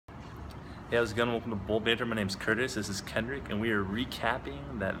Hey, how's it going? Welcome to Bull Banter. My name's Curtis. This is Kendrick, and we are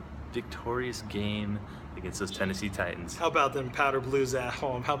recapping that victorious game against those Tennessee Titans. How about them Powder Blues at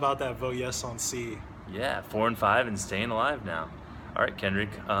home? How about that vote yes on C? Yeah, 4-5 and staying alive now. All right, Kendrick,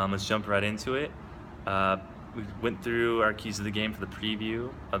 let's jump right into it. We went through our keys of the game for the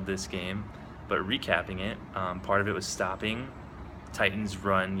preview of this game, but recapping it, part of it was stopping Titans'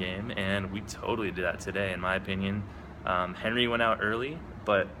 run game, and we totally did that today, in my opinion. Henry went out early,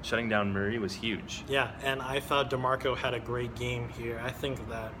 but shutting down Murray was huge. Yeah, and I thought DeMarco had a great game here. I think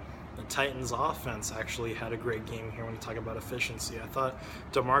that the Titans' offense actually had a great game here when you talk about efficiency. I thought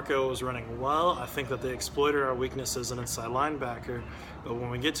DeMarco was running well. I think that they exploited our weaknesses in inside linebacker. But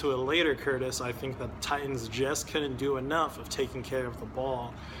when we get to it later, Curtis, I think that the Titans just couldn't do enough of taking care of the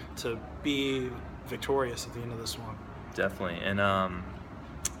ball to be victorious at the end of this one. Definitely. And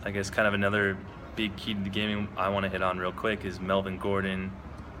I guess kind of another big key to the game I want to hit on real quick is Melvin Gordon.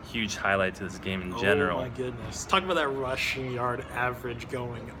 Huge highlight to this game in general. Oh my goodness. Talk about that rushing yard average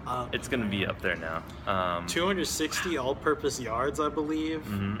going up. It's going to be up there now. 260 all-purpose yards, I believe.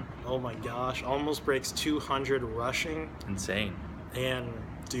 Mm-hmm. Oh my gosh. Almost breaks 200 rushing. Insane. And,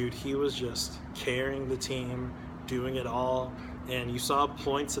 dude, he was just carrying the team, doing it all. And you saw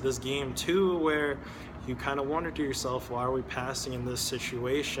points of this game, too, where you kind of wondered to yourself, why are we passing in this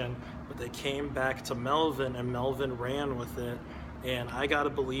situation? But they came back to Melvin, and Melvin ran with it. And I got to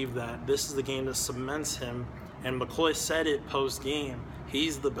believe that this is the game that cements him. And McCoy said it post-game.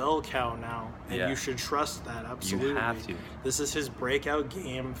 He's the bell cow now, and you should trust that, absolutely. You have to. This is his breakout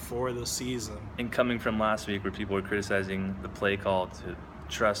game for the season. And coming from last week where people were criticizing the play call to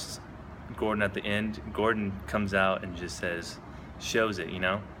trust Gordon at the end, Gordon comes out and just shows it,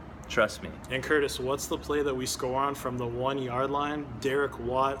 Trust me. And Curtis, what's the play that we score on from the 1 yard line? Derek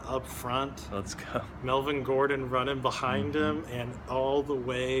Watt up front. Let's go. Melvin Gordon running behind him and all the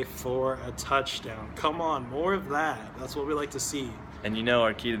way for a touchdown. Come on, more of that. That's what we like to see. And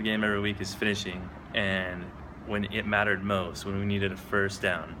our key to the game every week is finishing. And when it mattered most, when we needed a first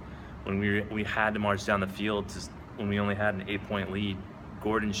down, when we had to march down the field, when we only had an 8-point lead,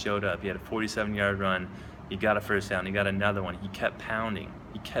 Gordon showed up. He had a 47-yard run. He got a first down. He got another one. He kept pounding.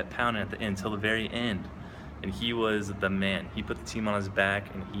 He kept pounding at the end till the very end. And he was the man. He put the team on his back,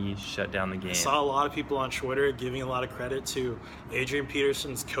 and he shut down the game. I saw a lot of people on Twitter giving a lot of credit to Adrian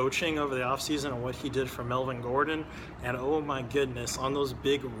Peterson's coaching over the offseason and what he did for Melvin Gordon. And oh my goodness, on those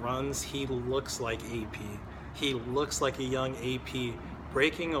big runs, he looks like AP. He looks like a young AP,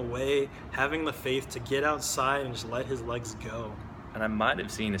 breaking away, having the faith to get outside and just let his legs go. And I might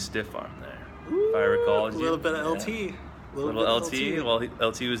have seen a stiff arm there, if I recall. A little bit of LT. Little LT. Well,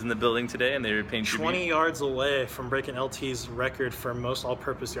 LT was in the building today, and they were paying tribute. 20 yards away from breaking LT's record for most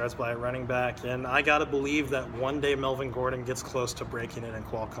all-purpose yards by a running back. And I got to believe that one day Melvin Gordon gets close to breaking it in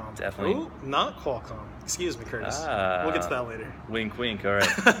Qualcomm. Definitely. Ooh, not Qualcomm. Excuse me, Curtis. We'll get to that later. Wink, wink. All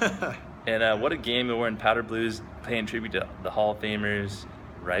right. And what a game. We're in Powder Blues paying tribute to the Hall of Famers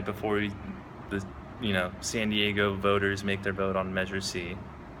right before the San Diego voters make their vote on Measure C.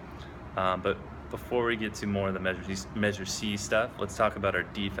 But before we get to more of the Measure C stuff, let's talk about our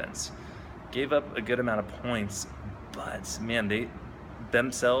defense. Gave up a good amount of points, but man, they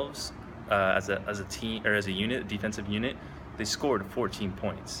themselves as a team or as a unit, defensive unit, they scored 14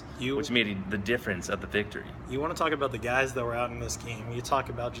 points, which made the difference of the victory. You want to talk about the guys that were out in this game. You talk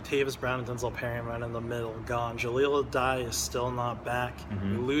about Jatavis Brown and Denzel Perryman in the middle, gone. Jaleel Addae is still not back.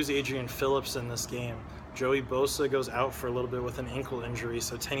 Mm-hmm. We lose Adrian Phillips in this game. Joey Bosa goes out for a little bit with an ankle injury,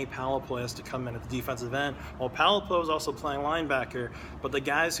 so Tenny Palapo has to come in at the defensive end. Well, Palapo is also playing linebacker, but the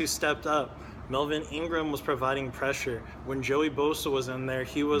guys who stepped up, Melvin Ingram was providing pressure. When Joey Bosa was in there,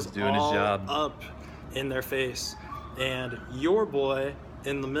 he was doing all his job up in their face. And your boy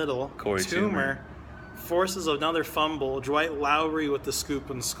in the middle, Corey Toomer, forces another fumble. Dwight Lowry with the scoop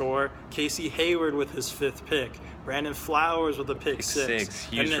and score. Casey Hayward with his 5th pick. Brandon Flowers with a pick six.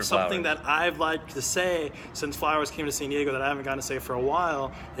 Huge and it's something that I've liked to say since Flowers came to San Diego that I haven't gotten to say for a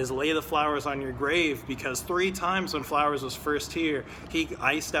while is lay the flowers on your grave, because 3 times when Flowers was first here, he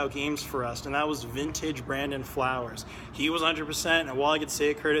iced out games for us, and that was vintage Brandon Flowers. He was 100%, and while I get to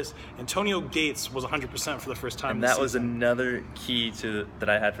say it, Curtis, Antonio Gates was 100% for the first time and this that was season. Another key that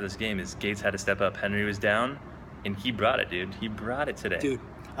I had for this game is Gates had to step up. Henry was down, and he brought it, dude. He brought it today. Dude,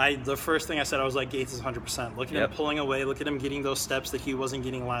 the first thing I said, I was like, Gates is 100%. Look at him pulling away. Look at him getting those steps that he wasn't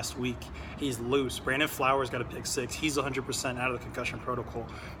getting last week. He's loose. Brandon Flowers got a pick 6. He's 100% out of the concussion protocol.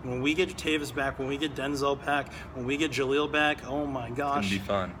 When we get Jatavis back, when we get Denzel back, when we get Jaleel back, oh my gosh. It's going to be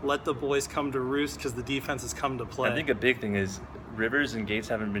fun. Let the boys come to roost because the defense has come to play. I think a big thing is Rivers and Gates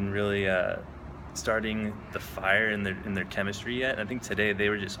haven't been really starting the fire in their chemistry yet. And I think today they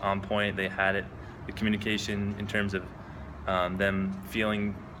were just on point. They had it, the communication in terms of them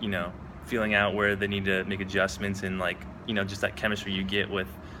feeling out where they need to make adjustments, and like, just that chemistry you get with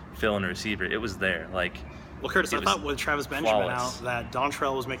Phil and a receiver. It was there. Like, well, Curtis, I thought with Travis Benjamin flawless. out, that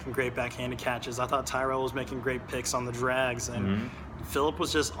Dontrell was making great backhanded catches. I thought Tyrell was making great picks on the drags, and Phillip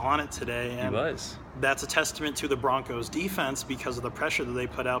was just on it today. And he was. That's a testament to the Broncos defense because of the pressure that they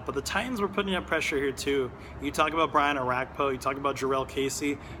put out. But the Titans were putting up pressure here too. You talk about Brian Arakpo, you talk about Jarrell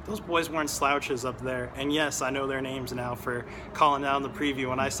Casey. Those boys weren't slouches up there. And yes, I know their names now for calling out in the preview.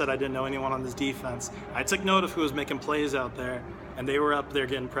 When I said I didn't know anyone on this defense, I took note of who was making plays out there, and they were up there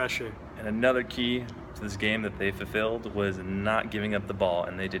getting pressure. And another key to this game that they fulfilled was not giving up the ball,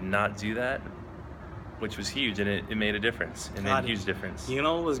 and they did not do that, which was huge, and it made a difference. It made a huge difference. You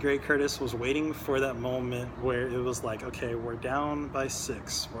know what was great, Curtis, was waiting for that moment where it was like, okay, we're down by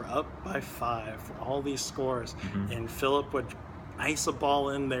 6, we're up by 5, all these scores, and Phillip would ice a ball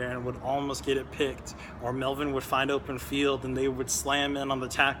in there and would almost get it picked, or Melvin would find open field and they would slam in on the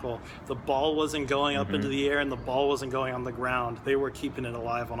tackle. The ball wasn't going up into the air and the ball wasn't going on the ground. They were keeping it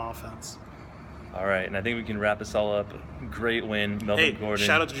alive on offense. All right, and I think we can wrap this all up. Great win, Melvin Gordon.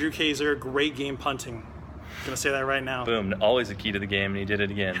 Shout out to Drew Kaiser. Great game punting. I'm going to say that right now. Boom. Always a key to the game, and he did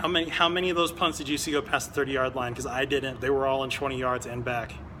it again. How many of those punts did you see go past the 30-yard line? Because I didn't. They were all in 20 yards and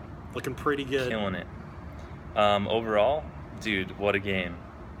back. Looking pretty good. Killing it. Overall, dude, what a game.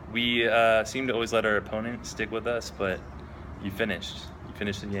 We seem to always let our opponent stick with us, but you finished. You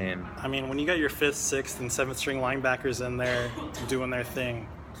finished the game. I mean, when you got your 5th, 6th, and 7th string linebackers in there doing their thing,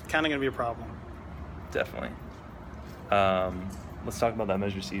 it's kind of going to be a problem. Definitely. Let's talk about that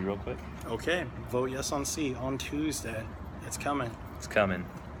Measure C real quick. Okay. Vote yes on C on Tuesday. It's coming. It's coming.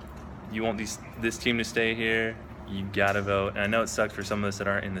 You want this team to stay here, you got to vote. And I know it sucks for some of us that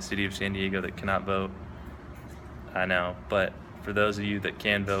aren't in the city of San Diego that cannot vote. I know. But for those of you that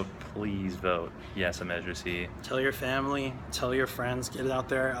can vote, please vote yes on Measure C. Tell your family, tell your friends, get it out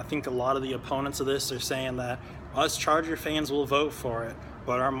there. I think a lot of the opponents of this are saying that us Charger fans will vote for it,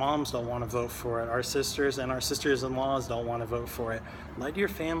 but our moms don't want to vote for it. Our sisters and our sisters-in-laws don't want to vote for it. Let your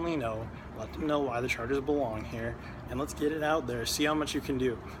family know. Let them know why the Chargers belong here, and let's get it out there. See how much you can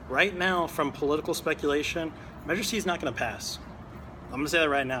do. Right now, from political speculation, Measure C is not going to pass. I'm going to say that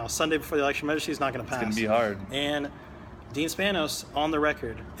right now. Sunday before the election, Measure C is not going to pass. It's going to be hard. And Dean Spanos, on the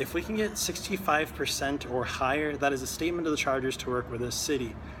record, if we can get 65% or higher, that is a statement to the Chargers to work with this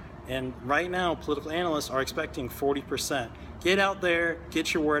city. And right now, political analysts are expecting 40%. Get out there,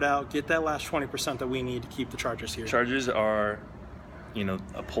 get your word out, get that last 20% that we need to keep the Chargers here. Chargers are,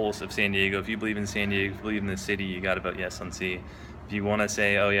 a pulse of San Diego. If you believe in San Diego, if you believe in the city, you got to vote yes on C. If you want to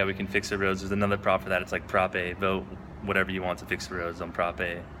say, oh yeah, we can fix the roads, there's another prop for that. It's like Prop A. Vote whatever you want to fix the roads on Prop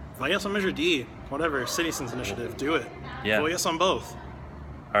A. Vote yes on Measure D, whatever, Citizens Initiative, do it. Yeah. Vote yes on both.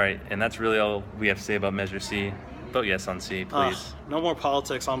 All right, and that's really all we have to say about Measure C. Vote yes on C, please. No more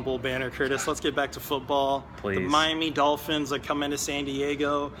politics on Bull Banner, Curtis. Let's get back to football. Please. The Miami Dolphins are coming to San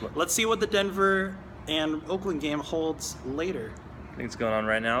Diego. Let's see what the Denver and Oakland game holds later. I think it's going on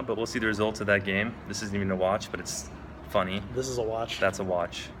right now, but we'll see the results of that game. This isn't even a watch, but it's funny. This is a watch. That's a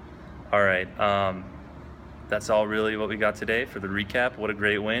watch. All right. That's all really what we got today for the recap. What a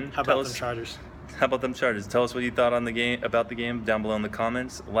great win. How about them Chargers? How about them Chargers? Tell us what you thought on the game, about the game down below in the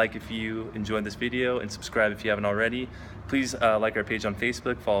comments. Like if you enjoyed this video, and subscribe if you haven't already. Please like our page on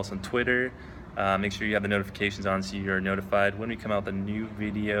Facebook, follow us on Twitter. Make sure you have the notifications on so you're notified when we come out with a new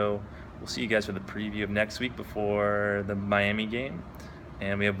video. We'll see you guys for the preview of next week before the Miami game.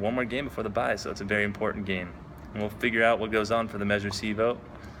 And we have one more game before the bye, so it's a very important game. And we'll figure out what goes on for the Measure C vote.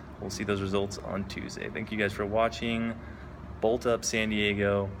 We'll see those results on Tuesday. Thank you guys for watching. Bolt up San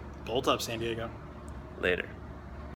Diego. Bolt up San Diego. Later.